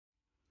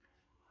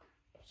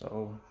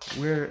So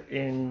we're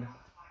in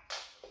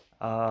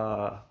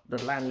the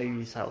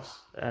landlady's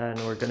house, and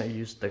we're gonna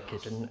use the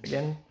kitchen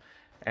again,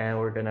 and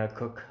we're gonna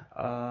cook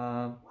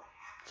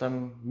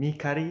some mee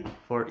curry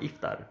for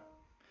iftar.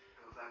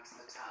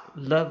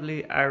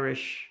 Lovely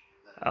Irish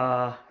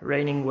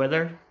raining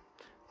weather,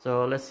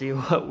 so let's see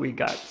what we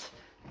got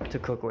to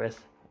cook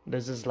with.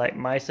 This is like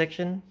my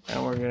section,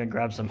 and we're gonna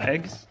grab some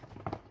eggs.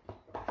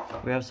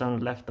 We have some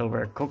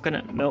leftover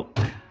coconut milk.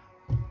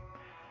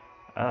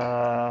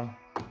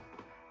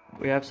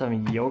 We have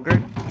some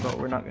yogurt, but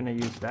we're not gonna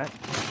use that.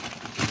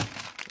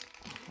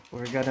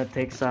 We're gonna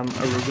take some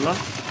arugula.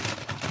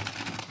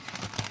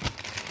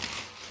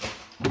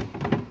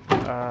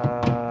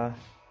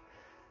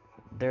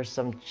 There's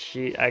some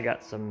cheese. I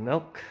got some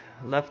milk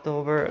left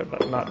over,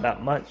 but not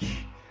that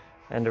much,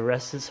 and the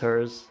rest is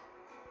hers.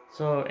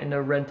 So in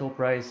the rental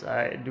price,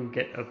 I do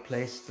get a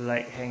place to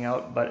like hang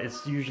out, but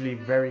it's usually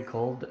very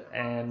cold,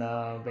 and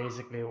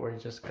basically we're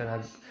just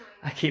gonna,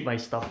 I keep my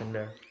stuff in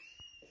there.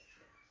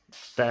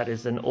 That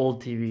is an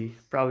old TV,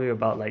 probably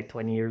about like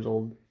 20 years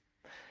old.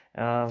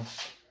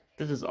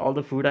 This is all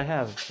the food I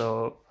have,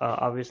 so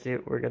obviously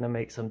we're gonna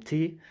make some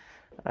tea.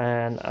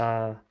 And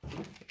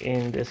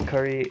in this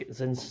curry,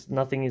 since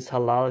nothing is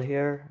halal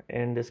here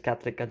in this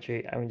Catholic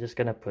country, I'm just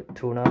gonna put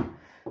tuna.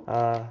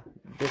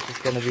 This is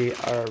gonna be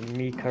our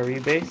mee curry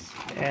base,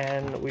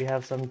 and we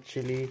have some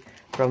chili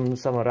from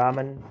some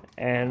ramen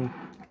and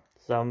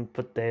some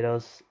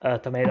tomatoes,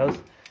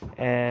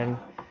 and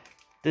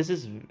this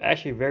is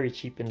actually very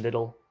cheap in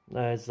Lidl.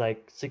 It's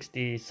like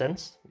 60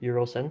 cents,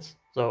 euro cents.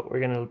 So we're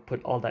gonna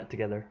put all that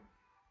together.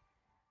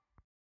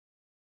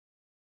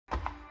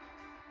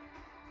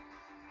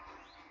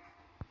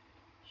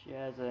 She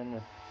has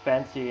a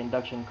fancy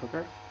induction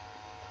cooker.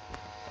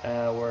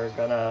 We're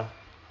gonna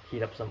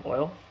heat up some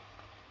oil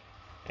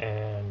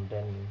and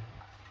then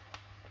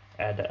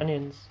add the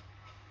onions.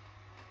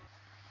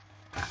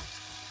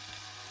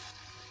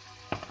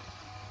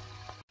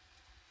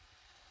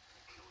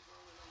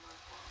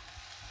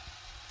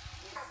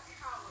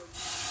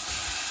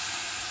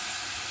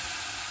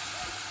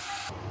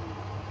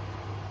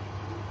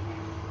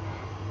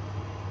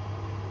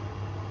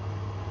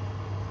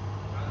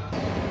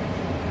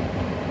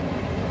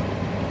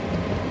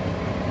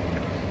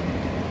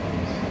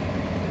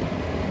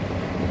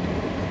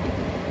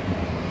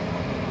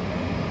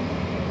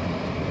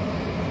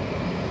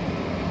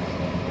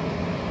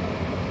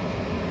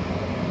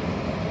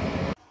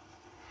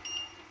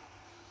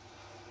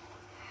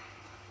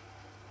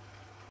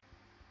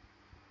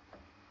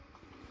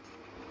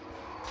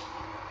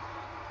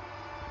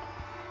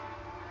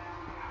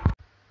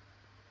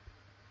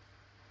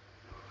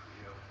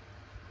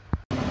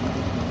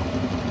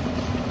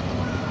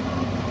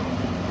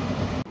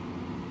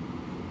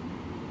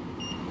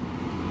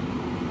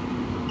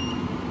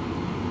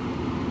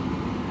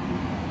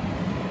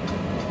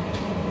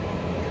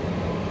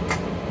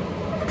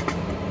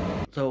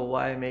 So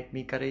why make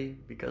mee curry?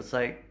 Because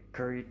like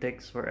curry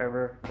takes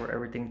forever for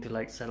everything to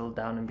like settle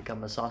down and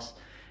become a sauce.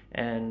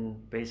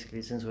 And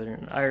basically, since we're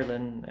in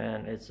Ireland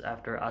and it's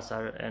after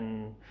Asar,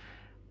 and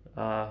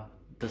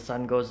the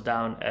sun goes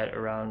down at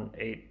around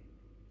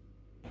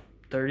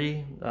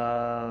 8:30,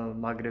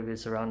 Maghrib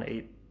is around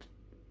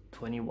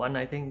 8:21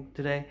 I think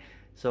today.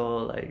 So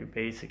like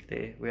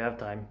basically we have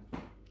time,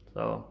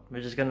 so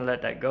we're just gonna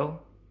let that go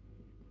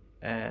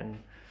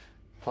and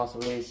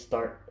possibly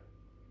start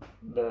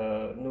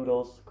the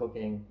noodles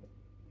cooking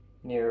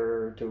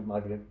near to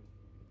Maghrib.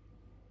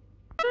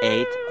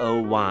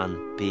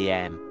 8:01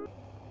 p.m.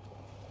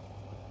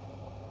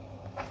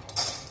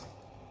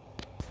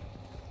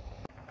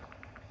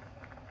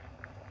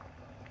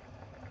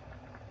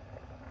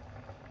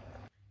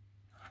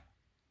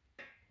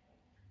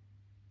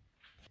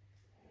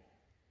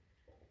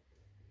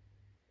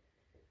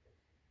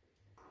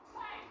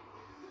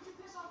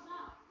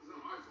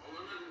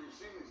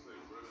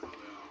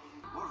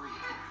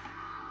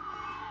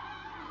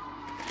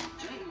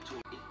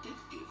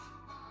 Addictive.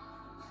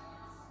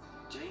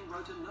 Jane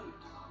wrote a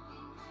note.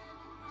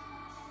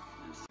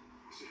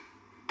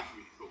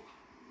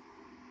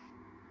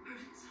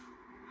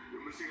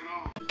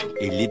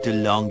 A little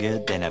longer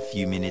than a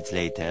few minutes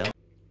later.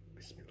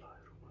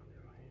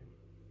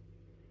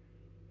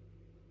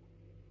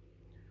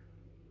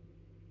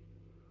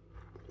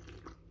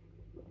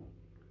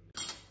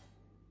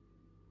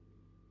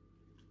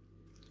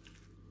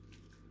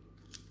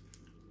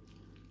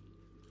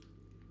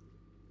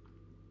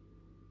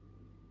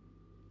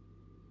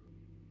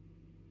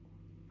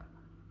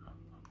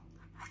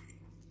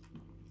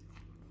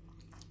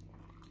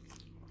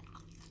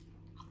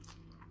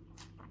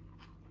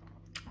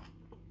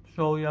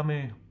 So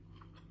yummy.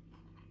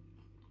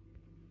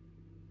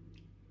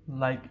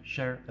 Like,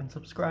 share, and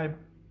subscribe.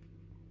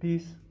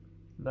 Peace,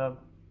 love.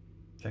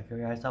 Check you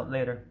guys out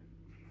later.